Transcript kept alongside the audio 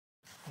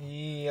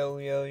Yo,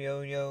 yo,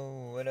 yo,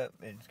 yo, what up?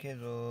 It's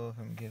Kizzle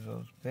from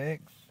Kizzle's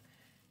Picks,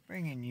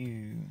 bringing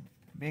you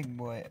Big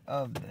Boy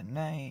of the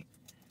Night.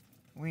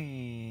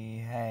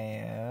 We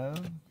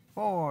have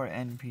 4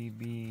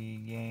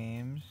 NPB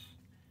games,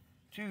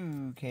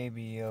 2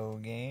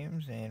 KBO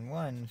games, and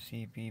 1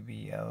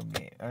 Cpbl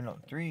game,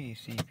 3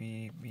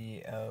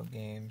 Cpbl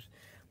games,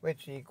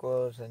 which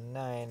equals a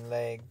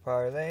 9-leg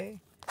parlay.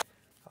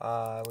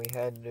 We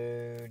had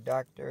to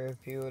doctor a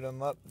few of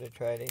them up to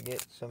try to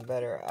get some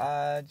better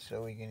odds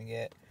so we can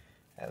get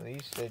at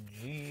least a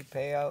G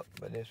payout,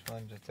 but this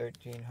one's a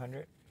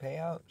 1300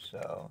 payout,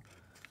 so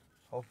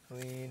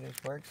hopefully this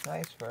works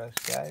nice for us,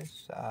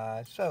 guys.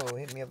 So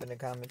hit me up in the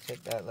comments,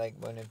 hit that like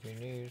button if you're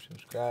new,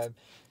 subscribe,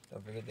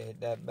 don't forget to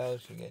hit that bell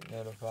so you get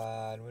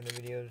notified when the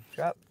videos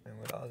drop. And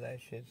with all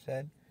that shit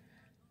said,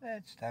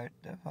 let's start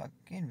the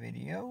fucking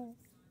video.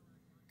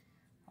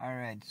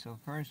 Alright, so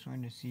first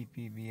one, the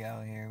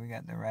Cpbl here. We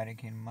got the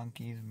Radican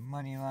Monkeys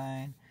money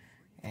line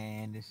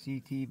and the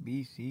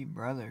CTBC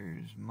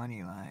Brothers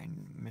money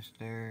line.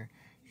 Mr.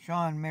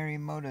 Sean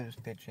Marimoto's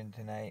pitching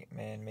tonight,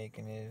 man,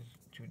 making his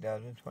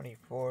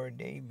 2024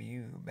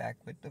 debut back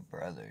with the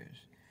Brothers.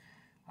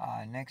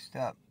 Next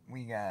up,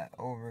 we got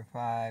over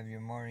 5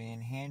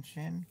 Yamorian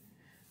Hanshin,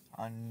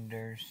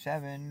 under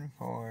 7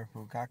 for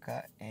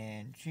Fukaka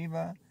and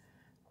Chiba.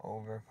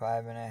 Over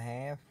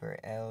 5.5 for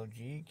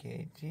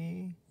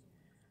LGKT.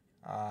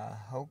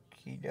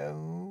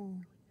 Hokido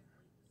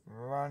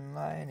run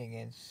line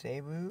against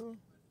Cebu.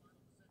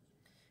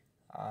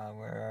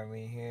 Where are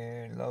we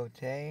here?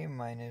 Lotte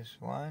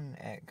 -1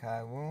 at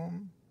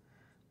Kaiwoom.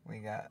 We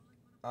got,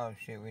 oh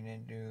shit, we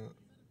didn't do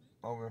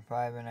over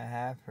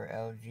 5.5 for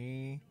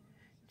LG.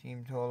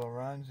 Team total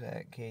runs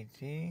at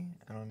KT.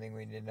 I don't think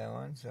we did that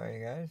one. Sorry,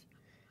 guys.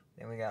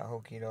 Then we got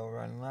Hokido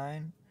run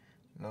line.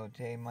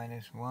 Lotte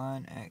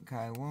 -1 at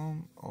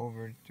Kaiwoom.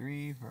 Over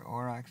 3 for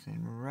Aurochs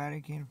and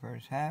Radican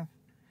first half.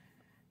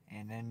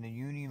 And then the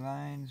uni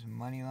lines,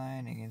 money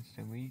line against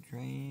the We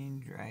Train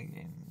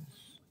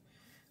Dragons.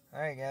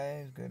 Alright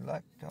guys, good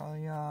luck to all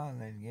y'all.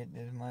 Let's get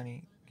this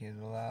money.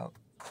 Kizzle out.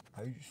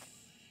 Peace.